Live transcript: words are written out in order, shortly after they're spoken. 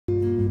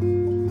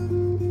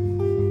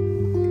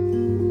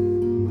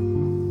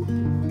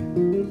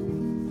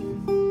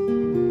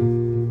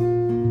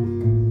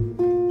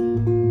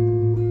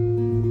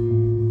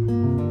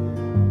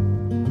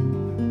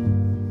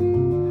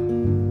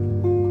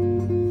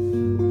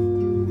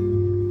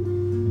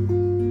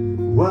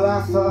Well,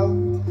 I thought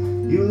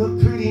you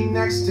looked pretty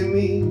next to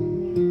me,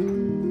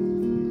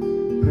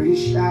 pretty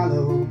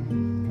shallow,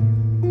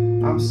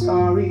 I'm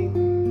sorry.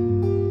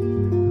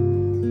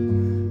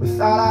 But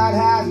thought I'd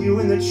have you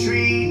in the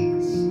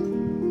trees,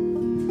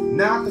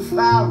 not the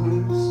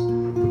flowers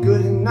were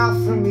good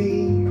enough for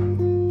me.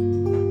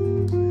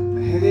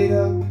 I headed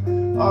up,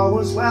 all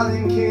was well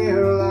in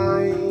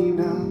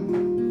Carolina,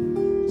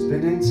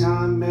 spending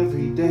time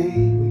every day,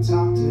 we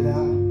talked it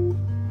out.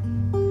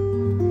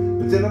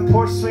 But then a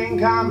porch swing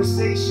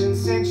conversation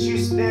sent you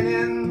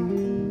spinning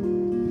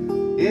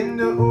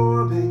into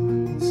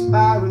orbit,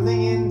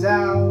 spiraling in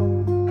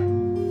doubt.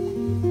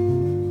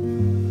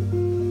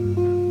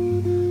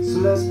 So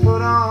let's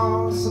put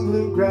on some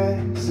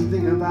bluegrass and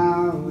think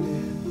about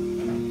it.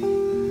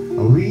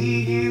 I'll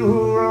read you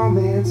a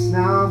romance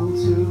novel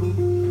too.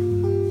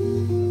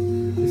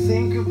 You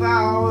think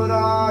about what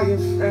all your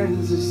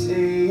friends are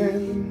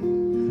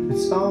saying.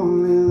 It's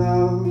only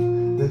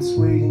love that's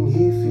waiting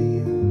here for you.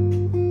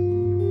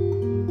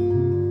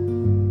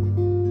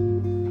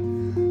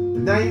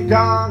 But now you've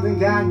gone and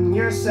gotten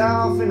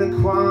yourself in a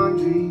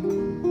quandary.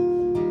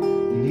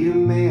 You need a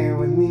man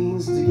with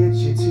means to get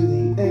you to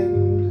the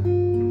end.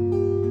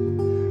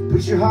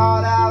 Put your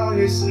heart out on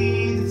your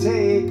sleeve to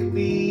take a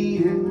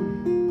beating.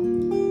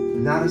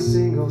 Not a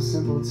single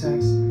simple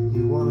text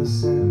you want to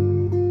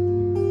send.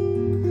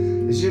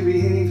 As your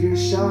behavior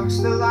shocks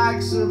the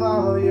likes of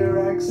all your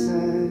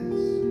exes,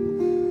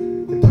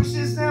 it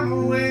pushes them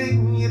away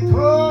and it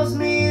pulls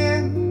me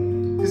in.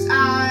 'Cause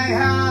I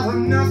have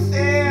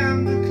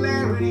nothing but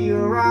clarity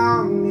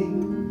around me,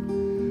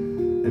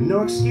 and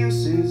no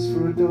excuses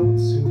for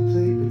adults who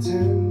play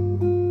pretend.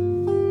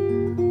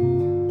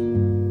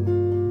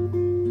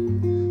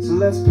 So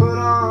let's put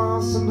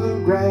on some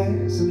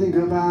bluegrass and think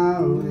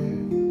about it.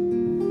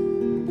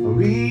 I'll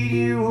read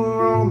you a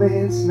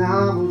romance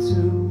novel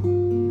too.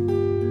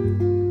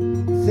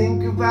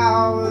 Think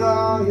about what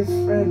all your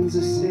friends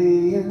are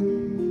saying.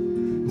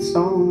 It's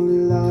only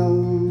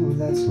love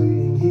that's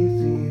waiting here.